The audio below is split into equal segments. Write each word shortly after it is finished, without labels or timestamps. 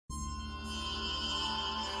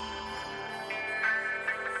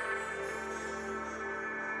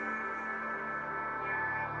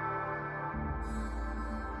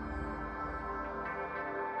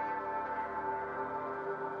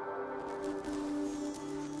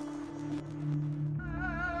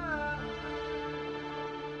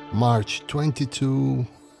March 22.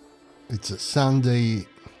 It's a Sunday.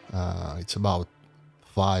 It's about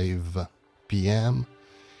 5 p.m.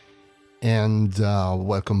 And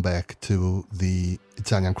welcome back to the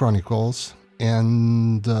Italian Chronicles.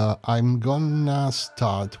 And I'm gonna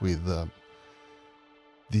start with the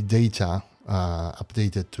data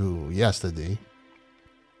updated to yesterday,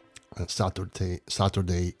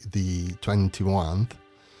 Saturday the 21st.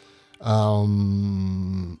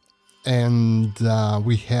 And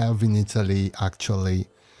we have in Italy actually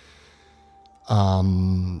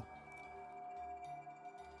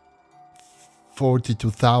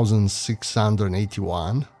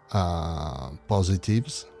 42,681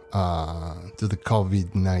 positives to the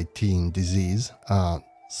COVID-19 disease, around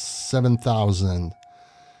 7,000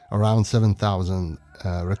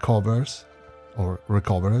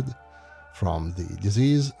 recovered from the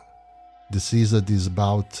disease. Deceased is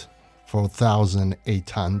about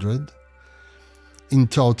 4,800. In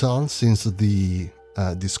total, since the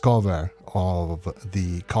discovery of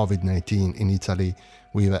the COVID-19 in Italy,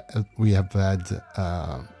 we have had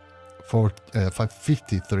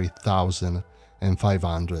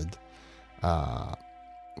 53,500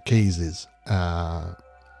 cases.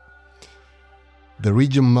 The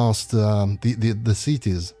region most, the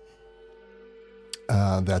cities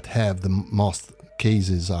that have the most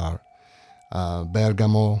cases are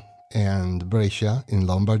Bergamo and Brescia in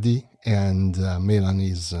Lombardy, and Milan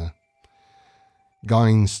is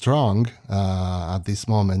going strong at this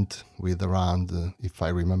moment with around, if I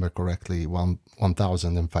remember correctly,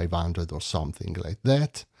 1,500 or something like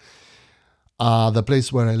that. The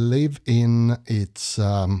place where I live in, it's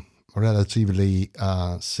relatively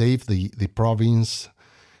safe. The province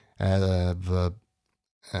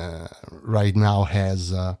right now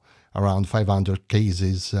has around 500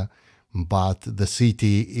 cases, but the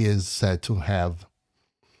city is said to have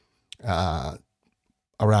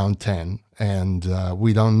around 10, and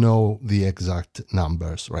we don't know the exact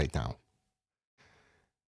numbers right now.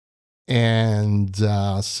 And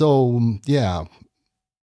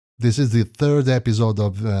this is the third episode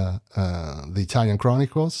of the Italian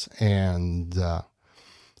Chronicles, and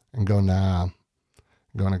I'm gonna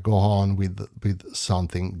go on with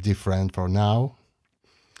something different for now.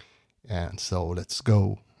 And so let's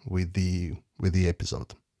go with the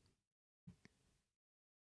episode.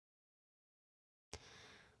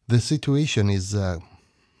 The situation is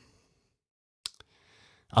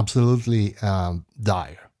absolutely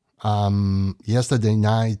dire. Yesterday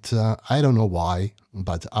night, I don't know why,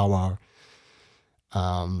 but our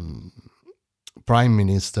prime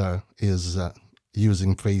minister is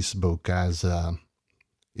using Facebook as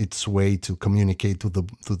its way to communicate to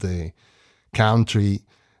the country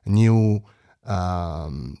new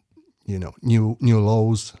new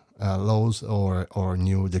laws or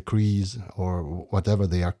new decrees or whatever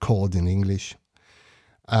they are called in English,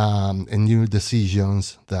 and new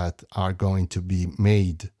decisions that are going to be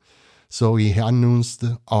made. So he announced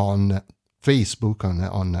on Facebook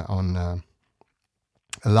on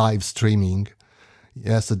live streaming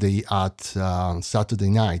yesterday at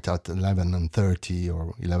Saturday night at 11:30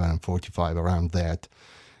 or 11:45 around that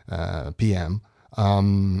p.m.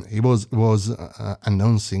 He was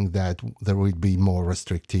announcing that there would be more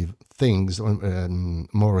restrictive things,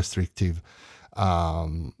 more restrictive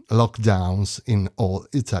lockdowns in all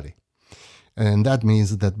Italy. And that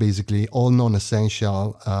means that basically all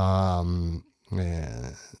non-essential,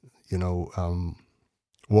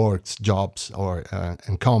 works, jobs, or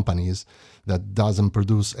and companies that doesn't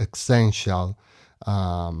produce essential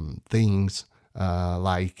things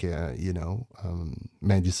like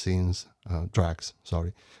medicines, drugs,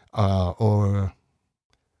 or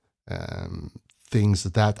things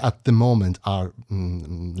that at the moment are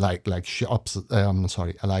like shops,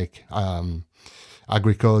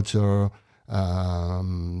 agriculture.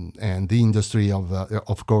 And the industry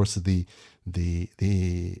of course, the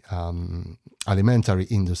alimentary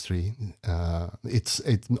industry. It's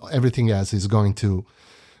everything else is going to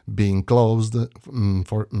being closed.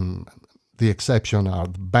 For the exception are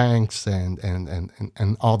banks and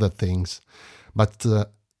other things, but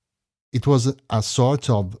it was a sort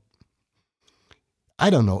of, I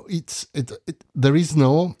don't know. There is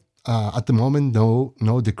no at the moment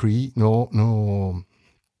no decree, no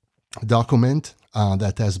document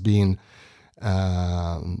that has been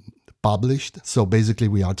published. So basically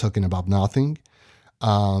we are talking about nothing.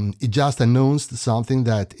 It just announced something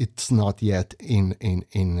that it's not yet in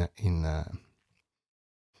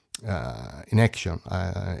action.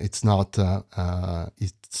 It's not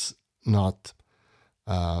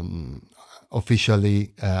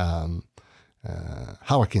officially,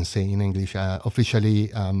 how I can say in English,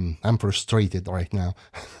 officially, I'm frustrated right now.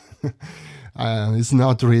 It's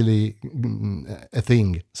not really a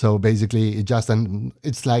thing. So basically, it just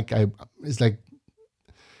it's like it's like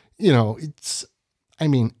it's I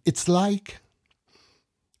mean it's like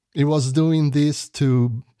he was doing this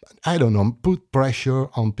to, I don't know, put pressure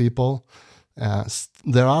on people.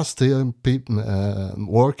 There are still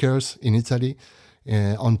workers in Italy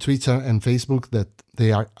on Twitter and Facebook that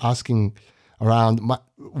they are asking around.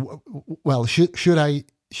 Well, should I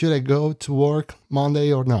go to work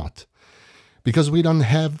Monday or not? Because we don't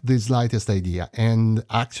have the slightest idea, and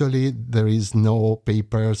actually there is no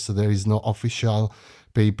papers, there is no official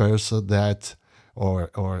papers that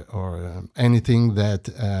or anything that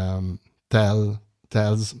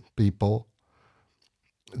tells people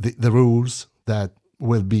the rules that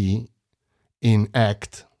will be in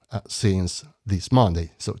act since this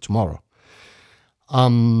Monday, so tomorrow.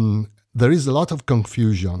 There is a lot of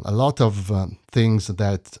confusion, a lot of things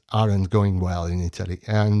that aren't going well in Italy,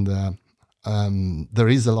 and there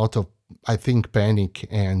is a lot of, I think, panic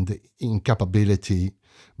and incapability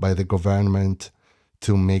by the government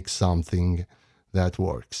to make something that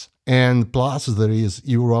works. And plus, there is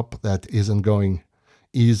Europe that isn't going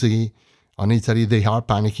easy on Italy. They are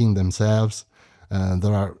panicking themselves.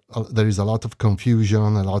 There is a lot of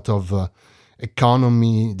confusion, a lot of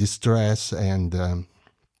economy distress, and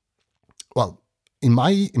well, in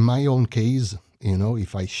my own case,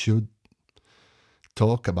 if I should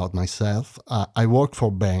talk about myself, I work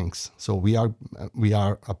for banks, so we are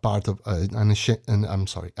a part of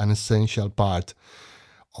an essential part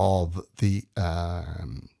of the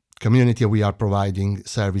community. We are providing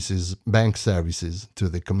services, bank services, to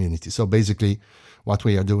the community. So basically, what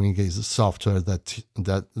we are doing is software that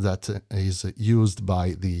is used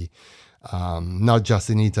by the not just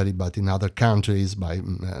in Italy but in other countries by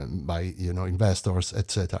investors,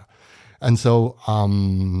 etc. And so,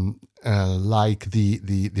 like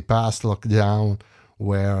the past lockdown,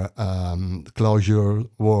 where closure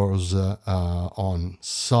was on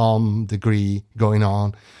some degree going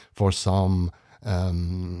on for some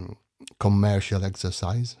commercial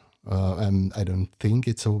exercise, and I don't think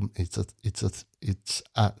it's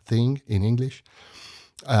a thing in English,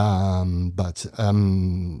 but I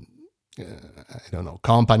don't know,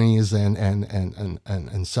 companies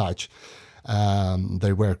and such.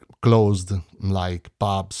 They were closed, like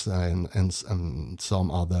pubs and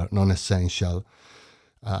some other non-essential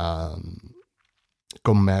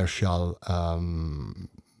commercial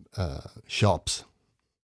shops.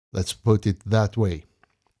 Let's put it that way.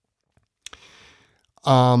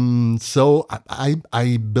 So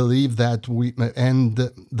I believe that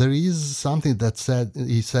and there is something that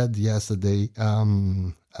he said yesterday.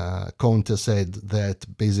 Conte said that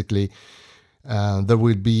basically there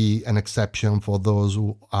will be an exception for those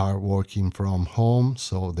who are working from home,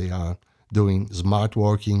 so they are doing smart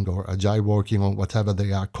working or agile working or whatever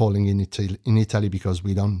they are calling in Italy, because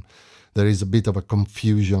there is a bit of a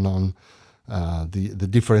confusion on the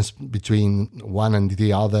difference between one and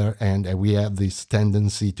the other, and we have this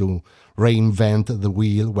tendency to reinvent the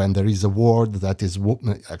wheel when there is a word that is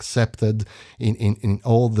accepted in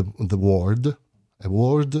all the world, a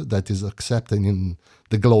word that is accepted in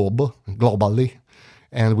the globally,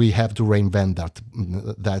 and we have to reinvent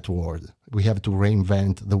that word. We have to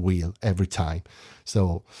reinvent the wheel every time.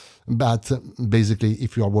 So, but basically,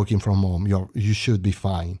 if you are working from home, you should be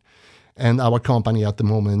fine. And our company at the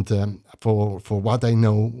moment, for what I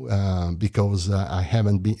know, because I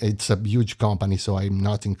haven't been, it's a huge company, so I'm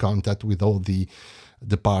not in contact with all the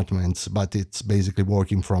departments, but it's basically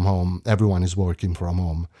working from home. Everyone is working from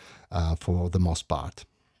home for the most part.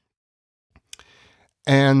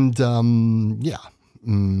 And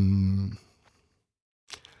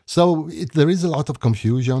so there is a lot of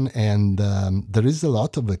confusion, and there is a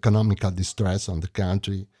lot of economical distress on the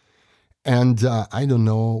country. And I don't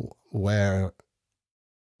know where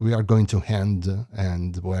we are going to end,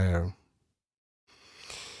 and where,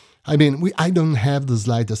 I mean, I don't have the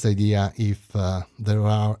slightest idea if there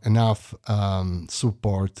are enough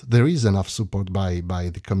support. There is enough support by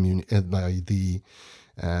the community, by the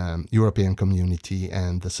European community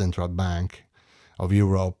and the Central Bank of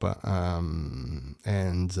Europe,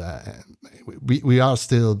 and we are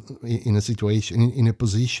still in a situation, in a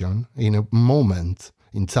position, in a moment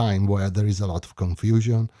in time where there is a lot of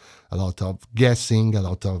confusion, a lot of guessing, a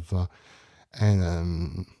lot of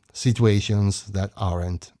situations that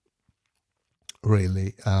aren't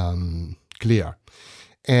really clear.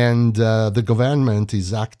 And the government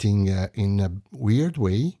is acting in a weird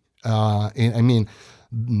way.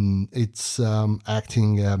 It's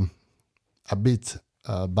acting a bit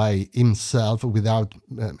by himself without,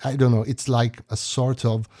 I don't know, it's like a sort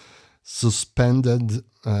of suspended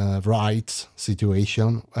rights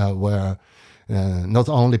situation where not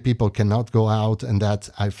only people cannot go out, and that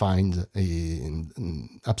I find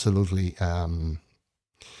absolutely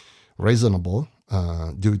reasonable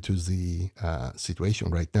due to the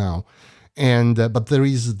situation right now, and but there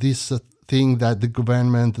is this thing that the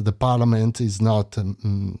government, the parliament, is not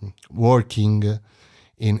working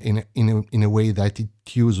in a way that it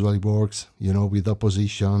usually works. With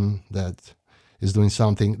opposition that is doing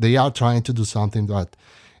something. They are trying to do something, but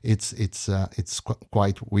it's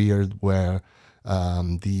quite weird where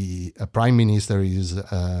the prime minister is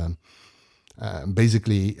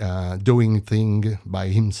basically doing thing by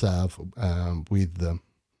himself with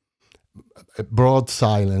a broad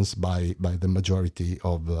silence by the majority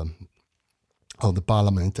of the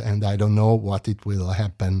parliament, and I don't know what it will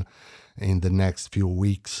happen in the next few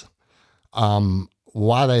weeks.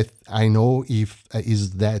 What I know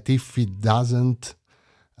is that if it doesn't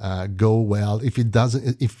go well, if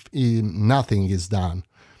nothing is done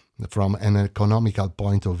from an economical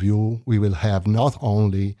point of view, we will have not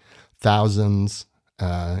only thousands,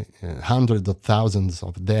 hundreds of thousands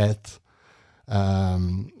of deaths,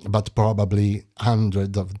 but probably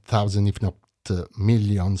hundreds of thousands, if not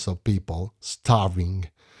millions of people starving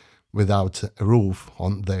without a roof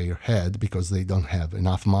on their head because they don't have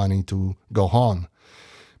enough money to go on.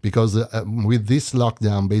 Because with this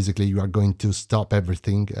lockdown, basically, you are going to stop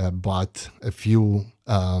everything but a few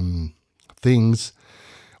things,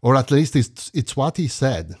 or at least it's what he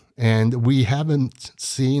said, and we haven't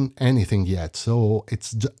seen anything yet. So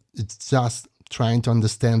it's just trying to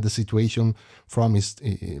understand the situation from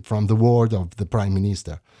the word of the prime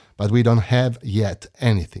minister, but we don't have yet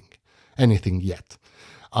anything yet.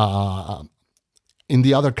 In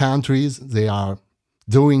the other countries, they are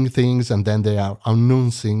doing things and then they are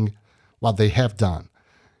announcing what they have done.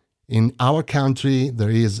 In our country, there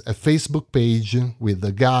is a Facebook page with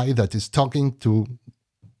a guy that is talking to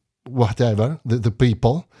whatever, the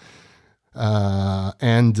people,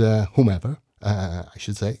 and whomever, I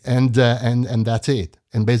should say, and that's it.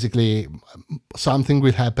 And basically, something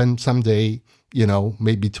will happen someday,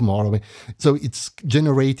 maybe tomorrow. So it's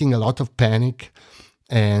generating a lot of panic.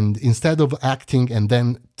 And instead of acting and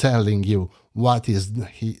then telling you what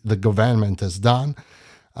the government has done,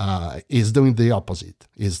 is doing the opposite.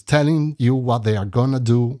 Is telling you what they are going to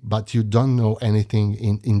do, but you don't know anything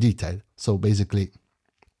in detail. So basically,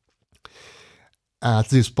 at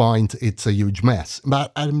this point, it's a huge mess.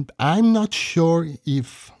 But I'm not sure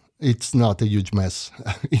if it's not a huge mess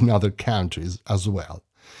in other countries as well.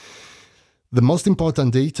 The most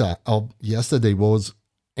important data of yesterday was,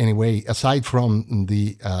 anyway, aside from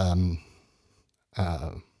the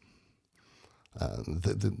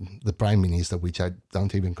prime minister, which I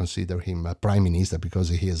don't even consider him a prime minister because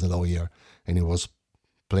he is a lawyer and he was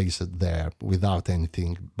placed there without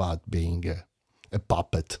anything but being a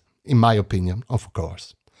puppet, in my opinion, of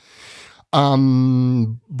course.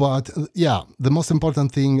 But yeah, the most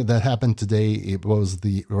important thing that happened today, it was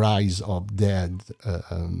the rise of deaths,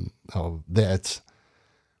 and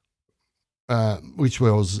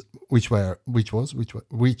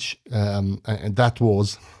that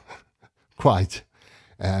was quite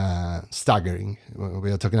staggering.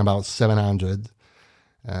 We are talking about 700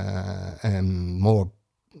 and more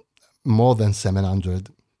than 700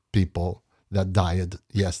 people that died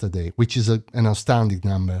yesterday, which is an astounding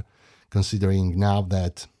number, considering now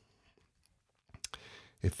that,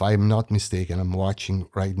 if I'm not mistaken, I'm watching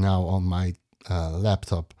right now on my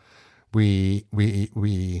laptop. We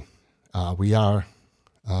are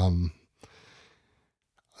on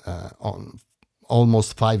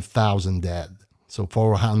almost 5,000 dead. So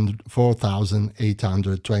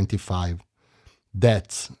 4,825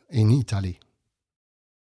 deaths in Italy,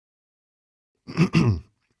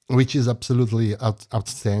 which is absolutely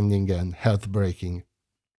outstanding and heartbreaking.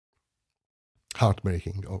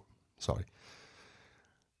 Oh, sorry.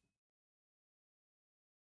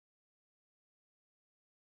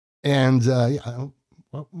 And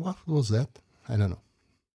what was that? I don't know.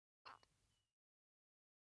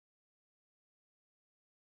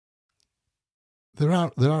 There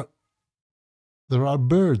are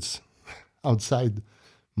birds outside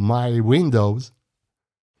my windows.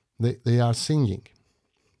 They are singing.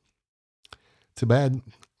 Too bad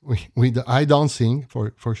I don't sing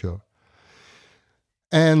for sure.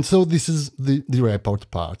 And so this is the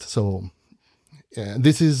report part. So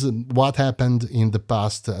this is what happened in the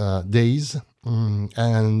past days,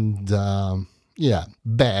 and yeah,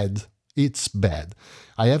 bad. It's bad.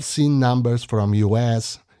 I have seen numbers from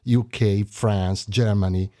US, UK, France,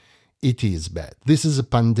 Germany. It is bad. This is a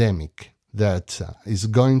pandemic that is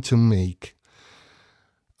going to make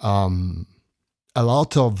um, a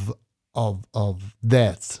lot of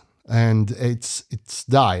death, and it's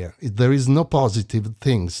dire. There is no positive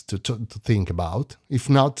things to think about, if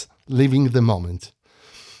not living the moment.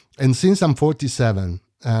 And since I'm 47,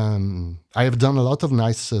 I have done a lot of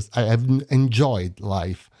nice. I have enjoyed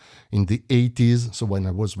life in the 80s, so when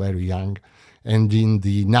I was very young, and in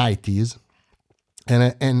the 90s,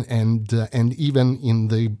 and even in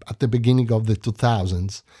the at the beginning of the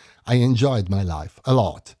 2000s, I enjoyed my life a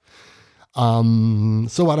lot.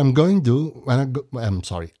 So what I'm going to do I'm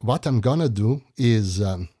sorry, what I'm gonna do is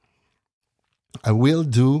I will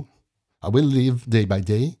do I will live day by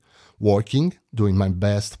day, working, doing my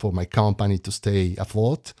best for my company to stay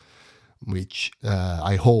afloat, which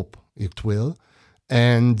I hope it will.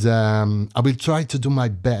 And I will try to do my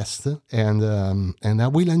best, and I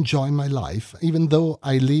will enjoy my life, even though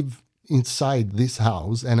I live inside this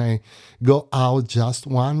house and I go out just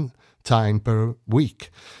one time per week.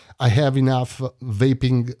 I have enough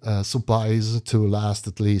vaping supplies to last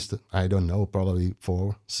at least, I don't know, probably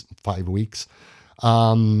 5 weeks.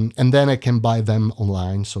 And then I can buy them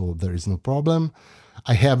online, so there is no problem.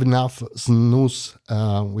 I have enough snus,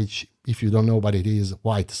 which, if you don't know what it is,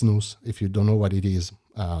 white snus, if you don't know what it is,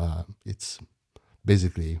 it's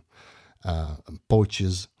basically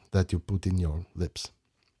pouches that you put in your lips.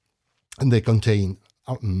 And they contain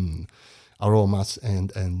aromas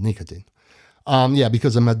and nicotine. Yeah,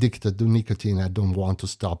 because I'm addicted to nicotine, I don't want to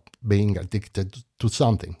stop being addicted to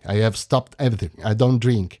something. I have stopped everything. I don't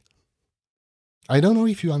drink. I don't know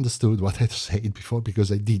if you understood what I said before,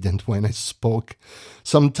 because I didn't when I spoke.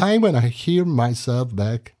 Sometime when I hear myself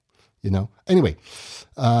back, Anyway,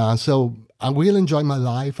 so I will enjoy my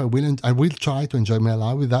life. I will try to enjoy my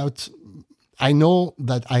life without. I know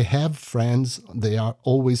that I have friends. They are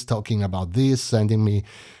always talking about this, sending me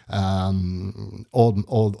all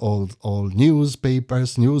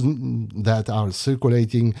newspapers, news that are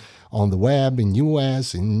circulating on the web in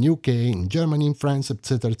US, in UK, in Germany, in France,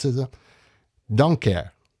 etc., etc. Don't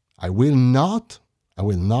care. I will not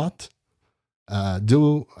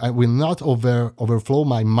overflow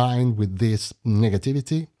my mind with this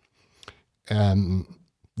negativity.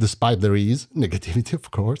 Despite there is negativity,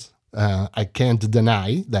 of course. I can't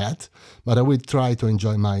deny that, but I will try to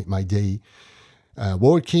enjoy my day,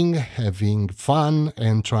 working, having fun,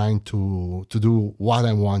 and trying to do what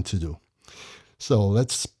I want to do. So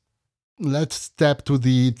let's step to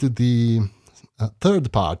the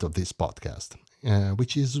third part of this podcast,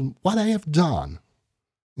 which is what I have done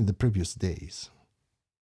in the previous days,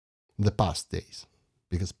 the past days,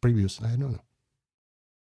 because previous, I don't know.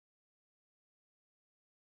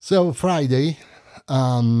 So Friday,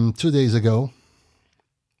 2 days ago,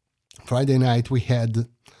 Friday night, we had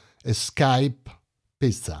a Skype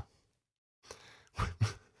pizza.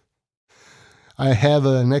 I have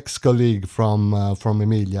an ex-colleague from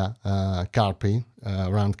Emilia, Carpi,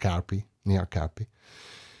 around Carpi, near Carpi,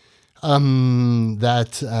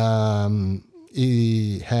 that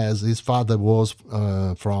his father was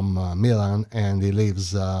from Milan, and he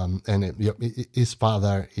lives, his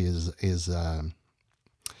father is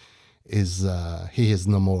he is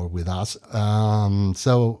no more with us.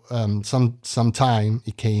 Sometime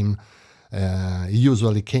he came. He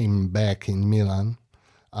usually came back in Milan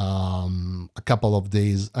a couple of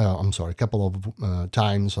days. A couple of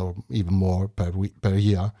times, or even more per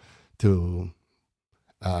year, to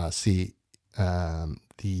see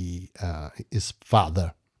his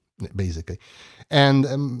father, basically. And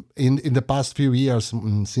in the past few years,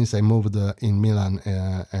 since I moved in Milan,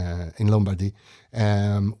 in Lombardy,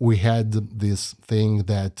 we had this thing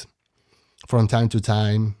that from time to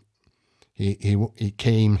time he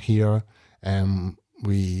came here, and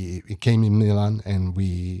he came in Milan, and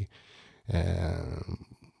we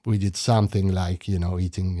did something like,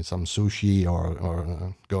 eating some sushi,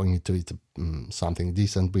 or going to eat something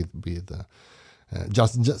decent with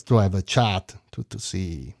just to have a chat, to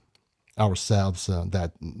see ourselves,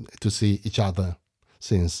 that to see each other,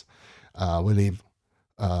 since we live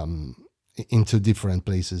in two different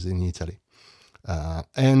places in Italy.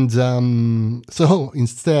 So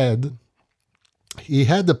instead, he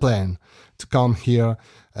had the plan to come here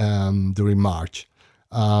during March.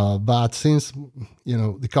 But since,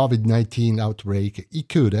 the COVID-19 outbreak, he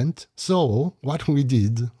couldn't. So what we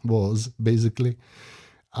did was basically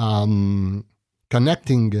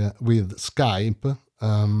connecting with Skype,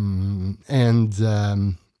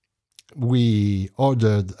 and we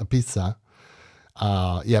ordered a pizza.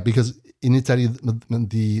 Because in Italy,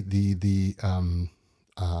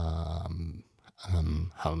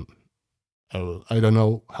 I don't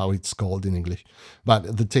know how it's called in English,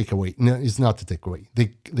 but the takeaway. No, it's not the takeaway.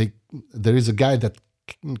 There is a guy that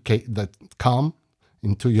that come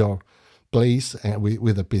into your place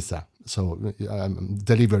with a pizza. So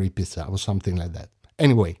delivery pizza or something like that.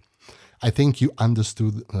 Anyway, I think you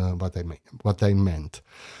understood what I meant.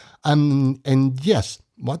 And yes,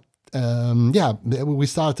 we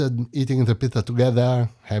started eating the pizza together,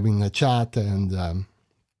 having a chat, and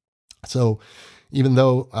so even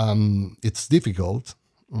though it's difficult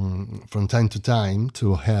from time to time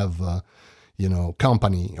to have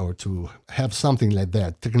company or to have something like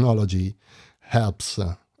that, technology helps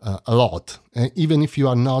a lot. Even if you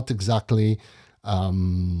are not exactly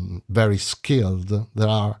very skilled, there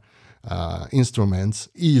are instruments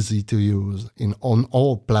easy to use on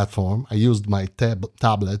all platform. I used my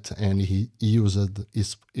tablet and he used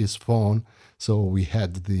his phone, so we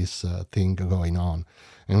had this thing going on,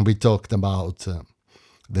 and we talked about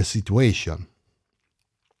the situation.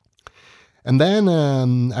 And then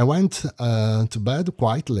I went to bed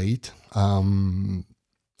quite late.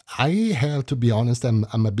 I have to be honest,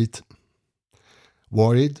 I'm a bit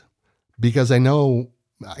worried because I know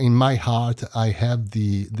in my heart I have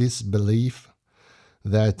this belief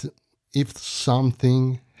that if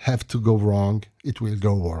something have to go wrong, it will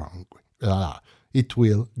go wrong. It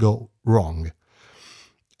will go wrong.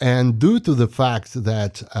 And due to the fact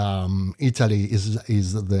that Italy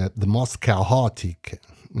is the most chaotic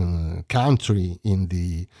country in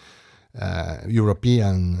the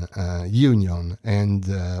European Union, and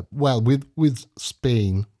with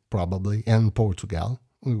Spain probably and Portugal,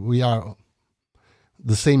 we are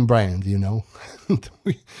the same brand,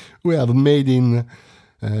 we have made in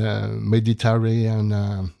Mediterranean.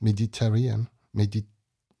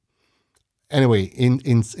 Anyway,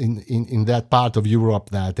 in that part of Europe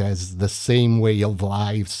that has the same way of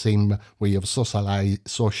life, same way of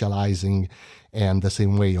socializing, and the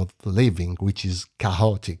same way of living, which is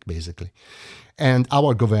chaotic, basically. And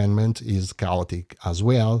our government is chaotic as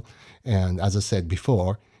well. And as I said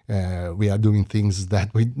before, we are doing things that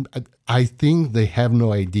I think they have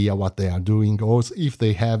no idea what they are doing, or if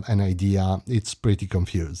they have an idea, it's pretty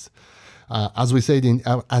confused. As we say in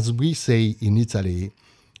Italy,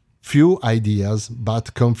 few ideas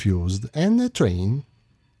but confused, and the train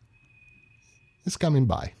is coming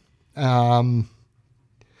by.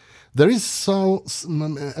 There is a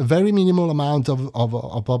very minimal amount of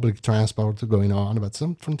public transport going on, but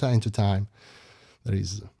from time to time there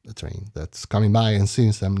is a train that's coming by. And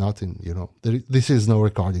since I'm not in, this is no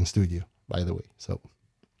recording studio, by the way, so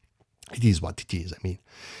it is what it is. I mean,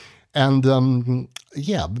 and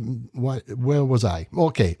where was I?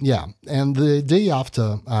 Okay, yeah. And the day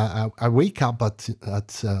after, I wake up at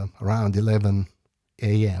around 11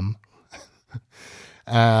 a.m.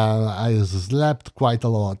 I slept quite a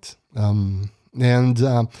lot, and then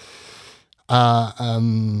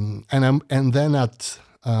at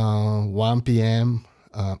 1 p.m.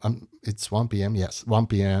 It's 1 p.m. Yes, 1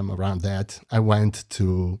 p.m. around that, I went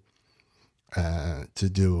to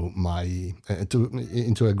do my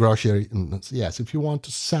into a grocery. Yes, if you want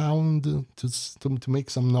to make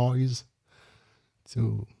some noise.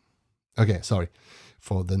 Okay, sorry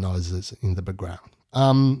for the noises in the background.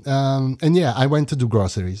 And yeah, I went to do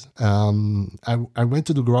groceries. I went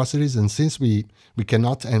to do groceries, and since we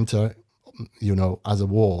cannot enter, as a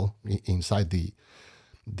wall inside the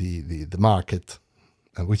market,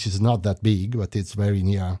 which is not that big, but it's very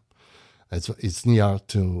near. It's near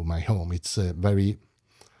to my home. It's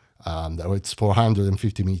it's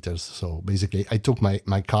 450 meters. So basically, I took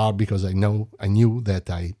my car because I knew that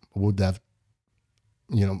I would have,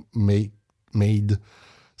 made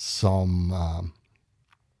some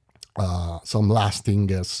lasting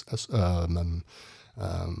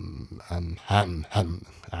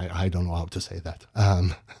I don't know how to say that.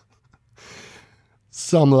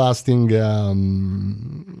 Some lasting.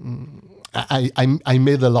 I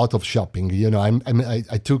made a lot of shopping.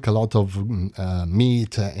 I took a lot of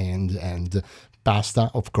meat and pasta,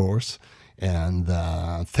 of course, and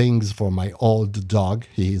things for my old dog.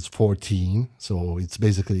 He is 14, so it's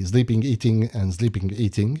basically sleeping, eating, and sleeping,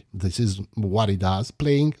 eating. This is what he does,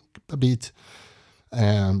 playing a bit,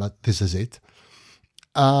 but this is it.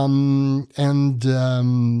 And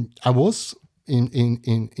I was in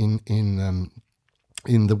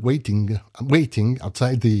the waiting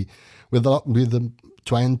outside with the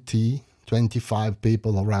 25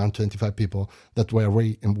 people, around 25 people that were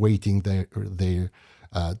waiting their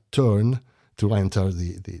turn to enter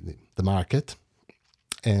the market.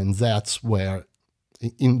 And that's where,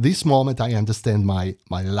 in this moment, I understand my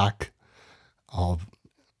lack of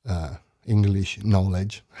English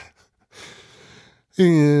knowledge.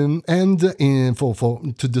 for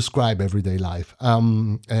to describe everyday life.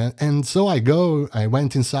 And so I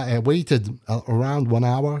went inside. I waited around 1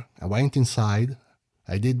 hour. I went inside.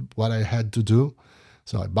 I did what I had to do.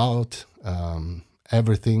 So I bought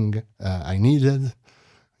everything I needed,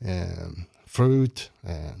 fruit,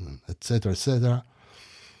 and etc., etc.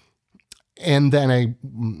 And then I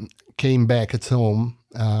came back at home,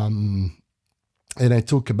 and I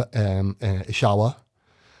took a shower,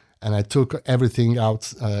 and I took everything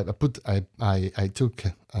out. I took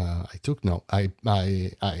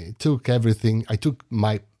everything. I took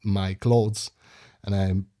my clothes, and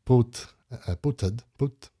I put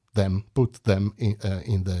them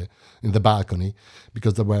in the balcony,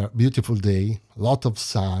 because there were a beautiful day, a lot of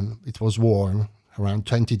sun. It was warm, around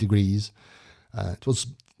 20 degrees. It was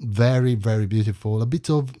very, very beautiful. A bit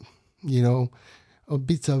of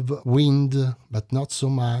wind, but not so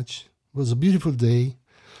much. It was a beautiful day,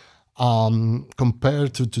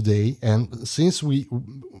 compared to today. And since we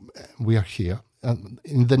are here,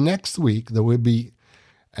 in the next week there will be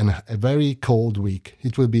a very cold week.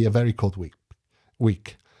 It will be a very cold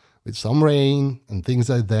week with some rain and things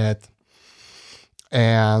like that.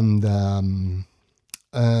 And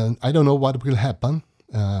I don't know what will happen,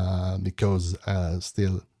 because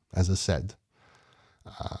still, as I said,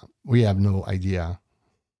 we have no idea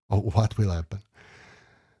of what will happen.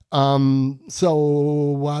 So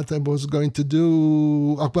what I was going to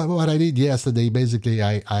do, what I did yesterday, basically,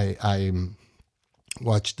 I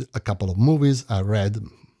watched a couple of movies. I read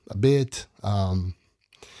a bit.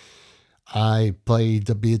 I played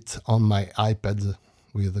a bit on my iPad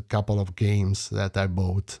with a couple of games that I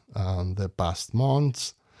bought the past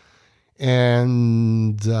months.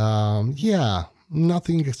 And yeah,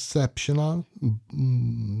 nothing exceptional.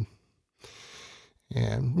 And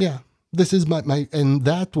yeah, this is and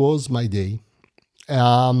that was my day.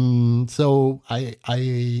 So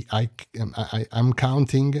I'm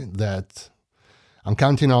counting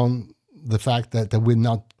on the fact that I will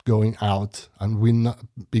not going out, and will not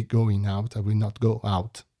be going out. I will not go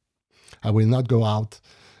out. I will not go out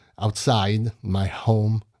outside my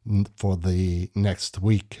home for the next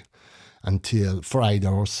week until Friday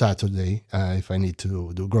or Saturday, if I need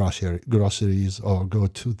to do groceries or go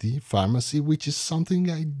to the pharmacy, which is something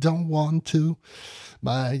I don't want to.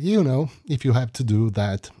 But if you have to do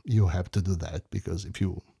that, you have to do that, because if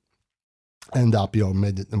you end up your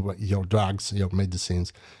drugs, your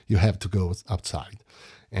medicines, you have to go outside.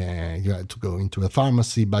 And you have to go into a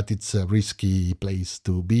pharmacy, but it's a risky place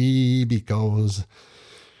to be, because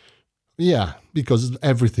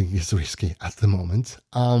everything is risky at the moment.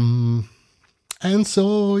 And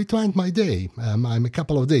so it went my day. I'm a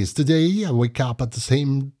couple of days. Today I wake up at the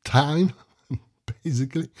same time,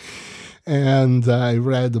 basically. And I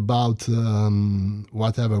read about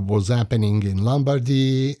whatever was happening in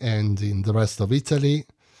Lombardy and in the rest of Italy.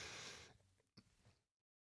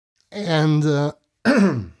 And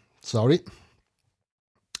sorry,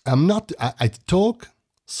 I talk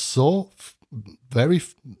so very.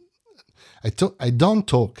 I don't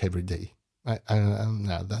talk every day.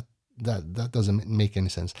 No, that doesn't make any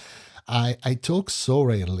sense. I talk so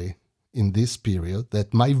rarely in this period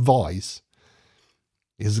that my voice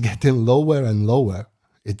is getting lower and lower.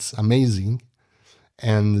 It's amazing.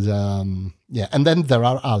 And and then there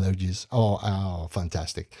are allergies. Oh,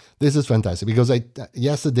 fantastic! This is fantastic, because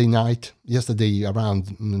yesterday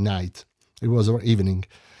around night, it was evening.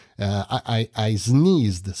 I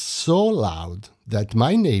sneezed so loud that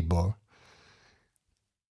my neighbor,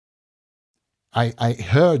 I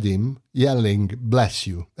heard him yelling, "Bless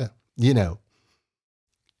you!"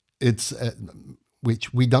 It's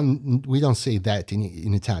which we don't say that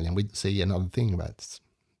in Italian. We say another thing, but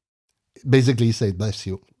basically say "bless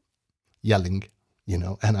you," yelling,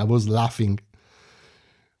 And I was laughing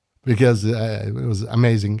because it was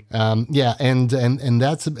amazing. And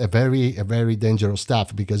that's a very dangerous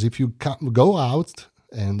stuff, because if you go out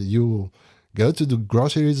and you go to the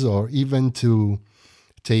groceries, or even to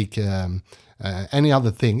take any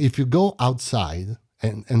other thing, if you go outside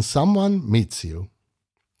and someone meets you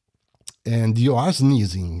and you are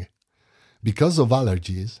sneezing because of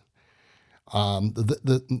allergies,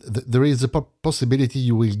 there is a possibility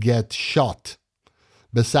you will get shot.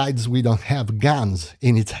 Besides, we don't have guns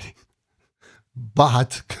in Italy,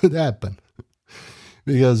 but could happen,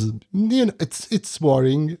 because it's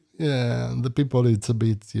worrying. The people, it's a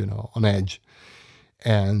bit on edge,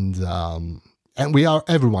 and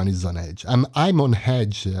everyone is on edge. I'm on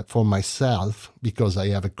edge for myself, because I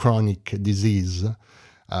have a chronic disease,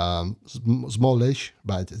 smallish,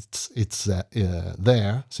 but it's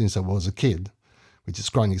there since I was a kid, which is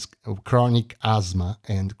chronic asthma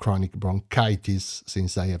and chronic bronchitis,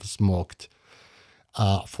 since I have smoked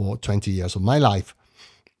for 20 years of my life.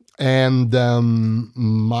 And I'm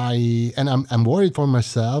worried for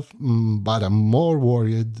myself, but I'm more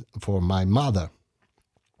worried for my mother.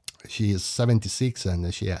 She is 76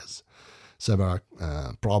 and she has several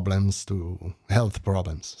health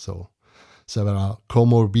problems, so several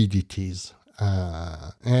comorbidities.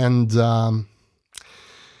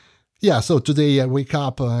 So today I wake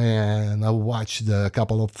up and I watched a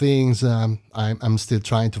couple of things. I'm still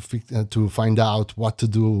trying to find out what to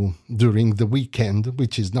do during the weekend,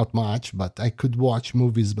 which is not much, but I could watch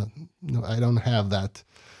movies, but I don't have that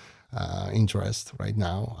interest right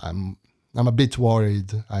now. I'm a bit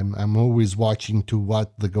worried. I'm always watching to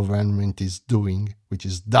what the government is doing, which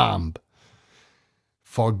is dumb.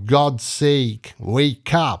 For God's sake,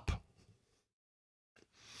 wake up.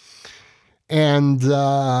 And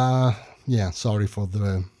sorry for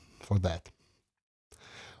that.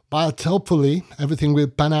 But hopefully everything will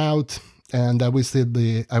pan out, and I will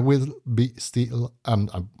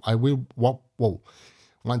whoa,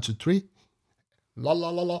 1, 2, 3, la la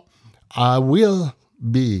la la. I will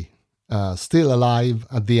be still alive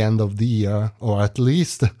at the end of the year, or at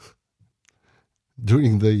least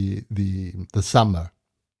during the summer,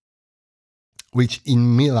 which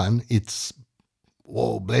in Milan it's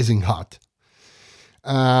blazing hot.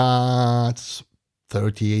 It's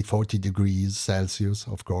 38, 40 degrees Celsius,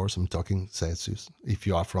 of course. I'm talking Celsius if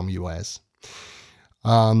you are from US.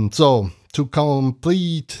 So to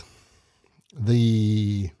complete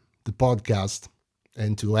the podcast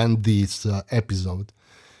and to end this episode,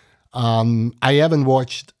 I haven't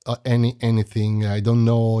watched anything. I don't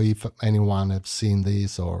know if anyone has seen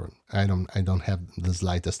this, or I don't have the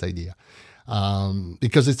slightest idea,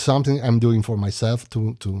 because it's something I'm doing for myself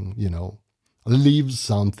to leave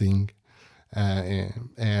something, a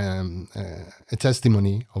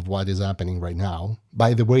testimony of what is happening right now.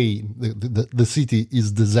 By the way, the city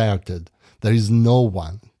is deserted. There is no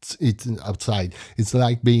one. It's outside. It's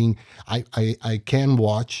like being. I can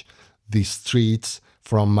watch the streets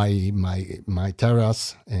from my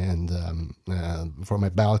terrace and from my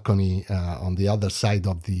balcony on the other side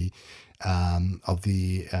of the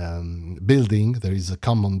building. There is a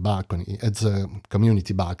common balcony. It's a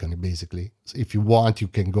community balcony, basically. So if you want, you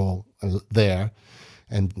can go there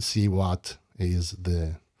and see what is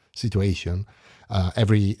the situation.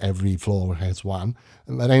 Every floor has one.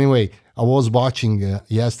 But anyway, I was watching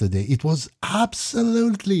yesterday. It was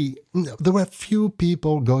absolutely, there were few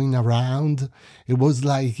people going around. It was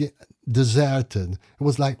like deserted. It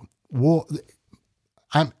was like, whoa.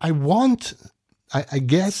 I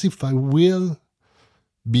guess if I will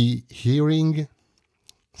be hearing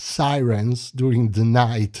sirens during the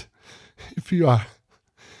night, if you are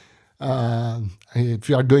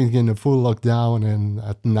going in a full lockdown and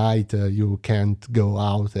at night you can't go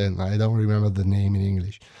out, and I don't remember the name in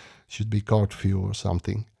English, should be curfew or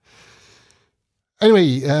something.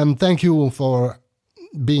 Anyway, thank you for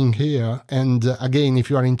being here. And again, if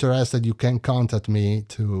you are interested, you can contact me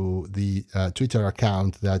to the Twitter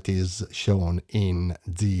account that is shown in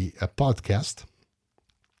the podcast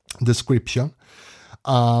description.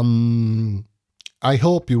 I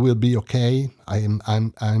hope you will be okay. I'm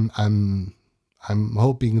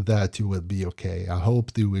hoping that you will be okay. I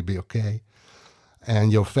hope you will be okay,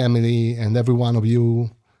 and your family and every one of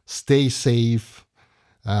you stay safe.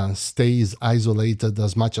 Stays isolated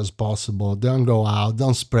as much as possible. Don't go out.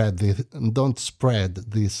 Don't spread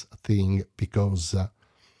this thing, because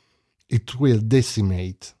it will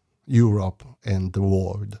decimate Europe and the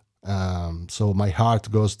world. So my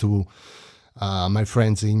heart goes to my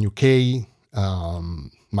friends in UK,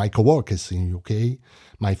 my coworkers in UK,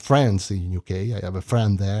 my friends in UK. I have a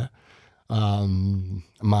friend there.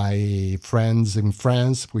 My friends in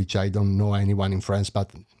France, which I don't know anyone in France,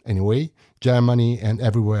 but anyway, Germany and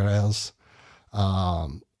everywhere else.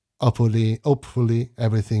 Hopefully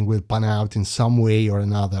everything will pan out in some way or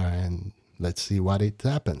another, and let's see what it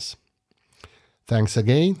happens. Thanks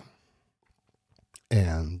again,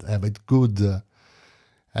 and have a good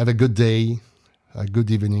day, a good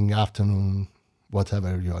evening, afternoon,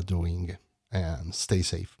 whatever you are doing, and stay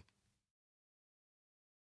safe.